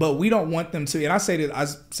 but we don't want them to, and I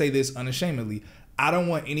say this unashamedly, I don't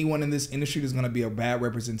want anyone in this industry that's going to be a bad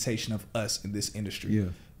representation of us in this industry.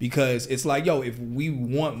 Because it's like, yo, if we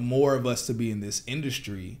want more of us to be in this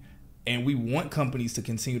industry, and we want companies to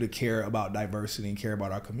continue to care about diversity and care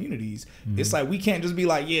about our communities, it's like, we can't just be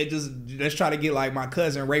like, yeah, just let's try to get like my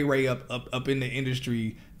cousin Ray up in the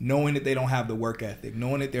industry, knowing that they don't have the work ethic,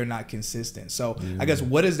 knowing that they're not consistent. So I guess,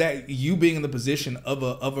 what is that, you being in the position of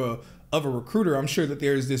a recruiter, I'm sure that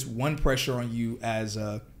there's this one pressure on you as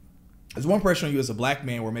a black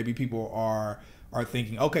man, where maybe people are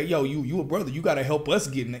thinking, okay, yo, you a brother, you got to help us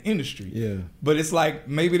get in the industry. But it's like,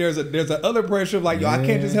 maybe there's a other pressure of like, yo, I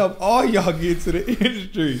can't just help all y'all get to the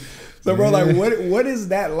industry. So bro, like, what is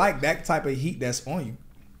that like, that type of heat that's on you?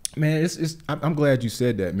 Man, I'm glad you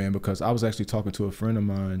said that, man, because I was actually talking to a friend of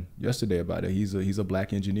mine yesterday about it. He's a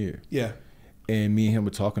black engineer. And me and him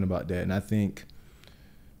were talking about that. And I think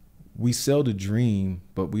we sell the dream,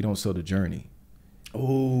 but we don't sell the journey.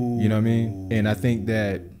 Oh, you know what I mean? And I think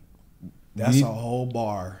that's a whole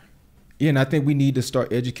bar. Yeah, and I think we need to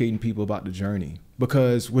start educating people about the journey,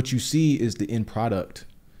 because what you see is the end product.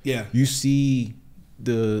 You see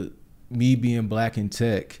me being black in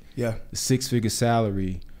tech, the 6-figure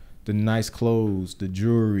salary, the nice clothes, the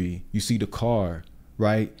jewelry, you see the car,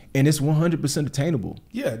 right? And it's 100% attainable.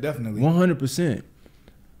 Definitely. 100%.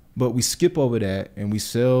 But we skip over that and we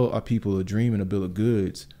sell our people a dream and a bill of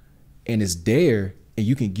goods, and it's there and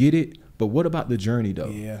you can get it. But what about the journey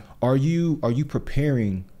though? Are you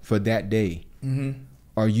preparing for that day?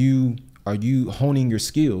 Are you honing your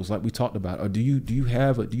skills like we talked about? Or do you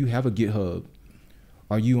have a GitHub?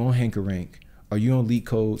 Are you on HankerRank? Are you on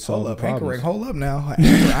LeetCode solving problems? Hold up now.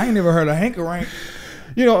 I ain't never heard of HankerRank.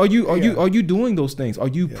 You know, are you doing those things? Are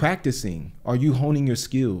you practicing? Are you honing your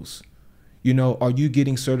skills? You know, are you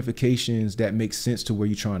getting certifications that make sense to where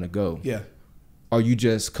you're trying to go? Are you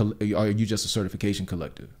just a certification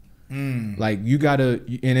collector? Like, you gotta,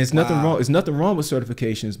 and it's nothing wrong. It's nothing wrong with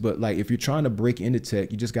certifications, but like, if you're trying to break into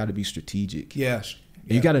tech, you just got to be strategic. And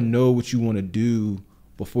you got to know what you want to do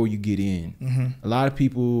before you get in. A lot of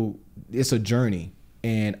people, it's a journey,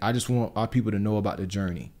 and I just want our people to know about the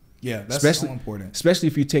journey. That's so important. Especially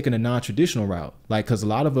if you're taking a non-traditional route, like, because a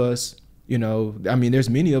lot of us, you know, I mean, there's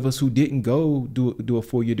many of us who didn't go do a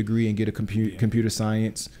 4-year degree and get a computer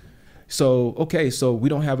science. So okay, so we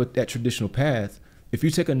don't have that traditional path. If you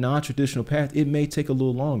take a non-traditional path, it may take a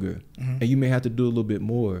little longer, and you may have to do a little bit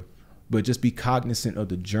more, but just be cognizant of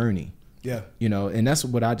the journey. You know, and that's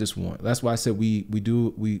what I just want. That's why I said we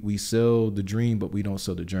sell the dream, but we don't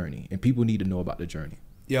sell the journey, and people need to know about the journey.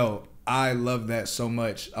 Yo, I love that so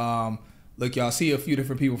much. Look, y'all, see a few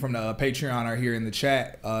different people from the Patreon are here in the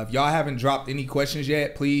chat. If y'all haven't dropped any questions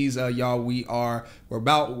yet, please, y'all, we're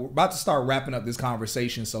about to start wrapping up this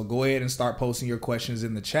conversation. So go ahead and start posting your questions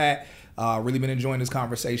in the chat. Really been enjoying this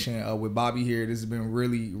conversation with Bobby here. This has been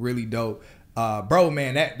really, really dope. Bro,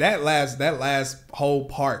 man, that last whole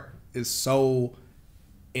part is so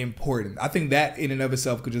important. I think that in and of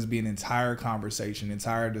itself could just be an entire conversation,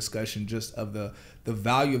 entire discussion just of the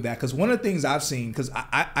value of that. Because one of the things I've seen, because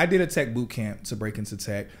I did a tech boot camp to break into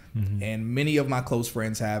tech, and many of my close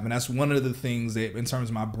friends have, and that's one of the things that in terms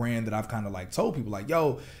of my brand that I've kind of like told people like,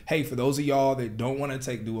 yo, hey, for those of y'all that don't want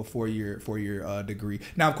to do a four-year degree.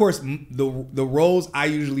 Now, of course, the roles I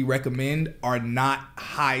usually recommend are not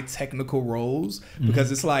high technical roles, because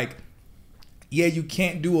it's like, yeah, you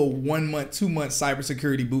can't do a 1 month, 2 month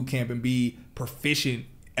cybersecurity boot camp and be proficient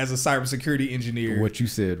as a cybersecurity engineer. What you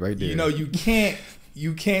said right there. You know, you can't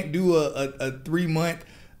do a 3 month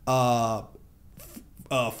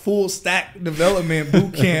full stack development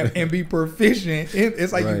boot camp and be proficient.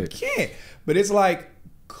 It's like you can't. But it's like,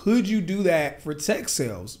 could you do that for tech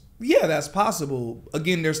sales? Yeah, that's possible.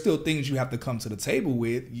 Again, there's still things you have to come to the table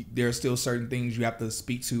with. There's still certain things you have to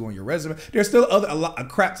speak to on your resume. There's still a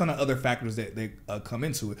crap ton of other factors that come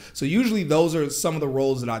into it. So usually those are some of the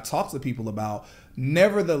roles that I talk to people about.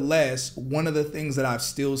 Nevertheless, one of the things that I've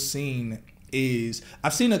still seen is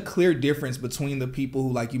I've seen a clear difference between the people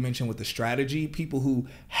who, like you mentioned with the strategy, people who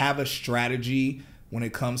have a strategy when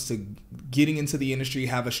it comes to getting into the industry,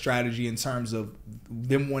 have a strategy in terms of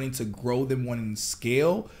them wanting to grow, them wanting to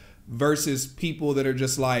scale, versus people that are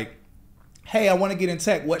just like, hey, I want to get in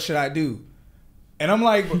tech. What should I do? And I'm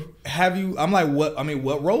like,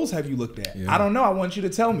 what roles have you looked at? Yeah. I don't know. I want you to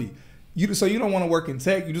tell me. So you don't want to work in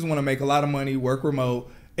tech. You just want to make a lot of money, work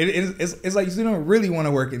remote. It's like you don't really want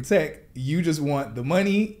to work in tech. You just want the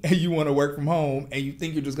money and you want to work from home and you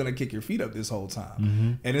think you're just going to kick your feet up this whole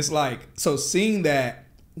time. And it's like, so seeing that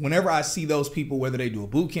whenever I see those people, whether they do a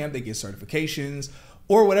boot camp, they get certifications,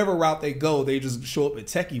 or whatever route they go, they just show up at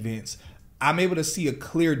tech events, I'm able to see a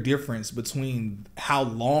clear difference between how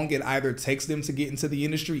long it either takes them to get into the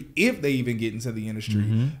industry, if they even get into the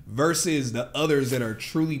industry, versus the others that are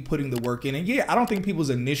truly putting the work in. And yeah, I don't think people's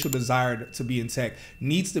initial desire to be in tech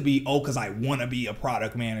needs to be, oh, because I want to be a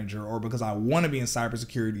product manager or because I want to be in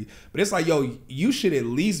cybersecurity. But it's like, yo, you should at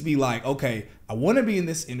least be like, okay, I want to be in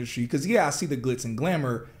this industry because, yeah, I see the glitz and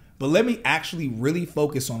glamour, but let me actually really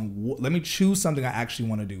focus on, let me choose something I actually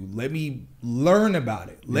want to do. Let me learn about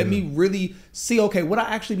it. Let me really see, okay, would I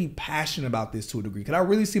actually be passionate about this to a degree? Could I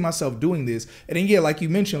really see myself doing this? And then, yeah, like you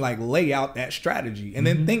mentioned, like lay out that strategy and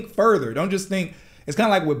then think further. Don't just think, it's kind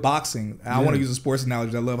of like with boxing. I want to use a sports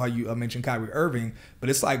analogy. I love how you mentioned Kyrie Irving,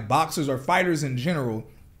 but it's like boxers or fighters in general.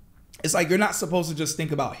 It's like you're not supposed to just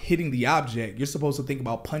think about hitting the object. You're supposed to think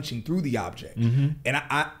about punching through the object. And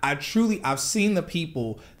I truly, I've seen the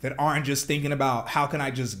people that aren't just thinking about how can I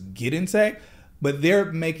just get in tech, but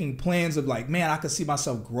they're making plans of like, man, I could see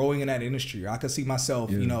myself growing in that industry. Or I could see myself,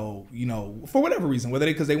 you know, for whatever reason, whether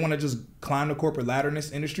because they want to just climb the corporate ladder in this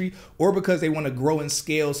industry or because they want to grow and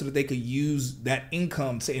scale so that they could use that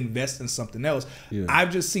income to invest in something else. I've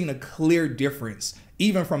just seen a clear difference.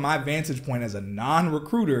 Even from my vantage point as a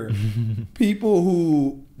non-recruiter, people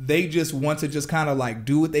who they just want to just kind of like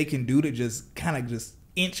do what they can do to just kind of just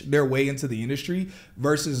inch their way into the industry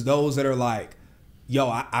versus those that are like, yo,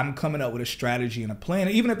 I'm coming up with a strategy and a plan.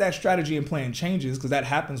 And even if that strategy and plan changes, because that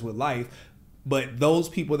happens with life, but those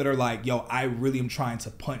people that are like, yo, I really am trying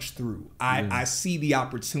to punch through. I see the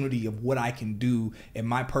opportunity of what I can do in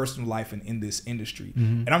my personal life and in this industry.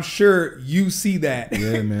 And I'm sure you see that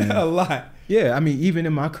a lot. Yeah, I mean, even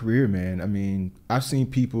in my career, man, I mean, I've seen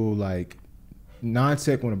people like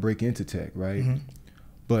non-tech want to break into tech, right?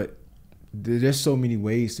 But there's so many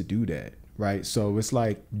ways to do that, right? So it's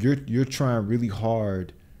like you're trying really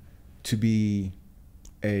hard to be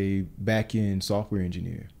a back-end software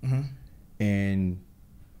engineer. And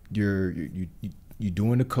you're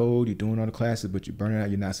doing the code, you're doing all the classes, but you're burning out,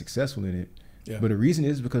 you're not successful in it. But the reason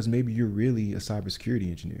is because maybe you're really a cybersecurity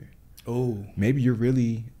engineer. Maybe you're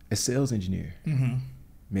really a sales engineer.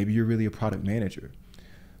 Maybe you're really a product manager.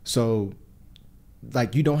 So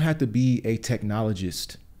like you don't have to be a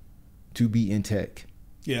technologist to be in tech.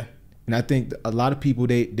 And I think a lot of people,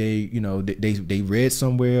 they read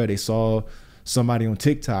somewhere, they saw somebody on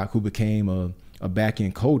TikTok who became a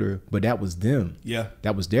back-end coder, but that was them.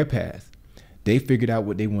 That was their path. They figured out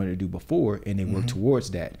what they wanted to do before and they worked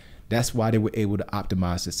towards that. That's why they were able to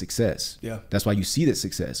optimize the success. That's why you see that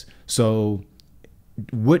success. So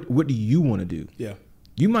what do you want to do?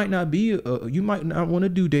 You might not want to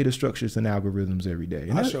do data structures and algorithms every day.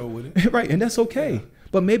 And I sure wouldn't. Right, and that's okay. Yeah.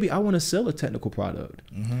 But maybe I want to sell a technical product.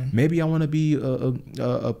 Maybe I want to be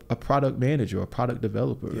a product manager or a product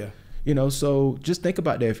developer. Yeah. You know, so just think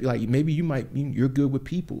about that. If, like, maybe you're good with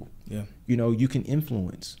people. Yeah. You know, you can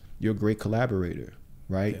influence. You're a great collaborator.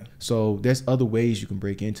 Right. Yeah. So there's other ways you can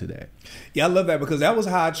break into that. Yeah, I love that, because that was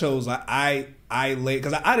how I chose. I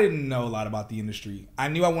because I didn't know a lot about the industry. I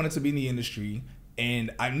knew I wanted to be in the industry,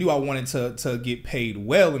 and I knew I wanted to get paid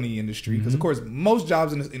well in the industry, because of course most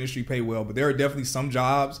jobs in this industry pay well, but there are definitely some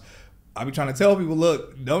jobs. I be trying to tell people,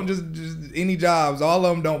 look, don't just any jobs. All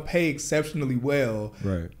of them don't pay exceptionally well.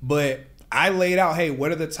 Right. But I laid out, hey,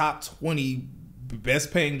 what are the top 20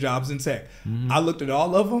 best paying jobs in tech? I looked at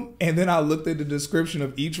all of them, and then I looked at the description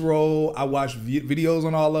of each role. I watched videos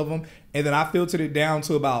on all of them, and then I filtered it down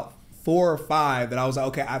to about 4 or 5 that I was like,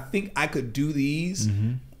 okay, I think I could do these,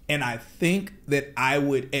 and I think that I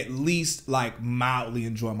would at least like mildly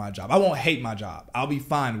enjoy my job. I won't hate my job. I'll be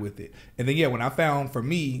fine with it. And then, yeah, when I found, for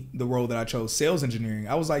me, the role that I chose, sales engineering,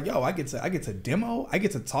 I was like, yo, I get to demo. I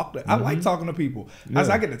get to talk to, I like talking to people. Yeah. I was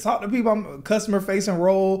like, I get to talk to people. I'm a customer facing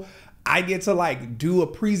role. I get to like do a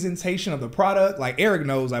presentation of the product. Like Eric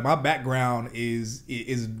knows, like my background is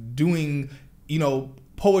doing, you know,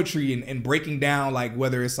 poetry and breaking down, like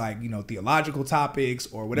whether it's like, you know, theological topics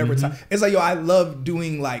or whatever. It's like, yo, I love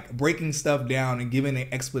doing like breaking stuff down and giving an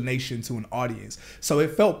explanation to an audience. So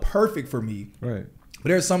it felt perfect for me. Right. But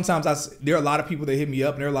there's sometimes there are a lot of people that hit me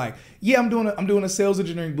up and they're like, yeah, I'm doing a sales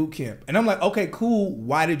engineering boot camp. And I'm like, okay, cool.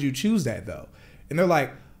 Why did you choose that though? And they're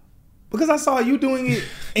like, because I saw you doing it,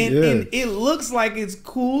 and it looks like it's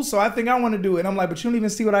cool, so I think I want to do it. And I'm like, but you don't even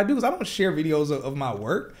see what I do, because I don't share videos of my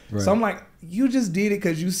work. Right. So I'm like, you just did it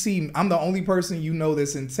because you see, I'm the only person you know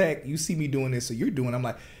that's in tech. You see me doing this, so you're doing it. I'm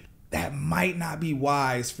like, that might not be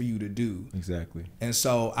wise for you to do. Exactly. And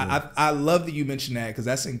so I love that you mentioned that, because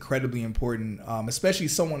that's incredibly important, especially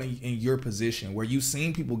someone in your position where you've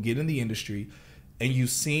seen people get in the industry, and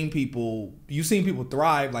you've seen people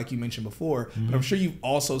thrive, like you mentioned before, but I'm sure you've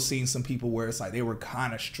also seen some people where it's like they were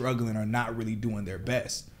kind of struggling or not really doing their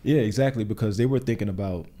best. Yeah, exactly, because they were thinking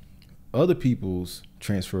about other people's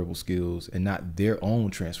transferable skills and not their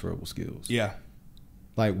own transferable skills. Yeah.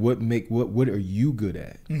 Like what are you good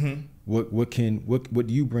at? What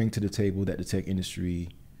do you bring to the table that the tech industry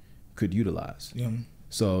could utilize? Yeah.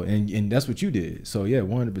 So and that's what you did. So yeah,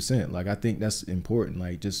 100%. Like I think that's important.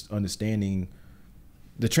 Like just understanding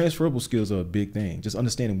the transferable skills are a big thing. Just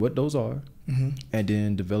understanding what those are, and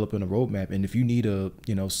then developing a roadmap. And if you need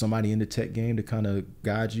somebody in the tech game to kind of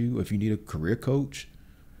guide you, if you need a career coach,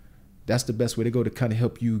 that's the best way to go to kind of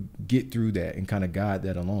help you get through that and kind of guide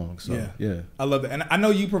that along. So yeah. I love it. And I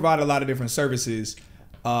know you provide a lot of different services.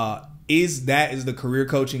 Is the career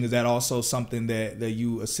coaching, is that also something that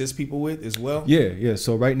you assist people with as well? Yeah.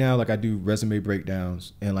 So right now, like I do resume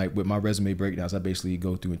breakdowns, and like with my resume breakdowns, I basically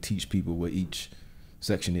go through and teach people what each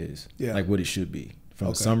section is, like what it should be, from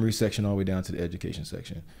the summary section all the way down to the education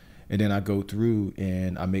section. And then I go through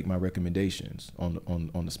and I make my recommendations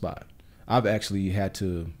on the spot. I've actually had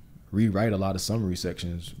to rewrite a lot of summary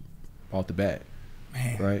sections off the bat.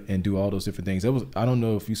 Man. Right, and do all those different things. I don't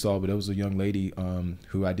know if you saw, but there was a young lady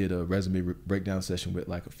who I did a resume breakdown session with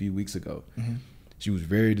like a few weeks ago. She was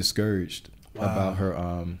very discouraged about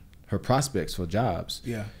her prospects for jobs.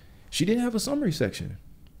 Yeah, she didn't have a summary section.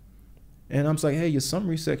 And I'm like, hey, your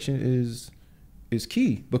summary section is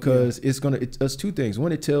key, because it does 2 things.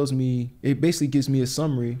 One, it basically gives me a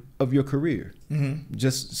summary of your career,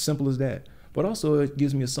 just simple as that. But also it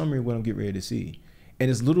gives me a summary of what I'm getting ready to see. And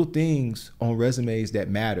it's little things on resumes that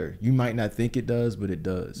matter. You might not think it does, but it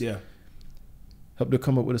does. Yeah. Helped her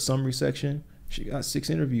come up with a summary section. She got 6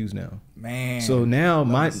 interviews now. Man. So now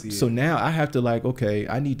I have to like, okay,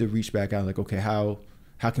 I need to reach back out. Like, okay, how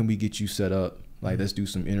can we get you set up? Like, let's do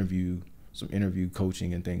some interview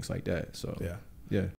coaching and things like that. So yeah.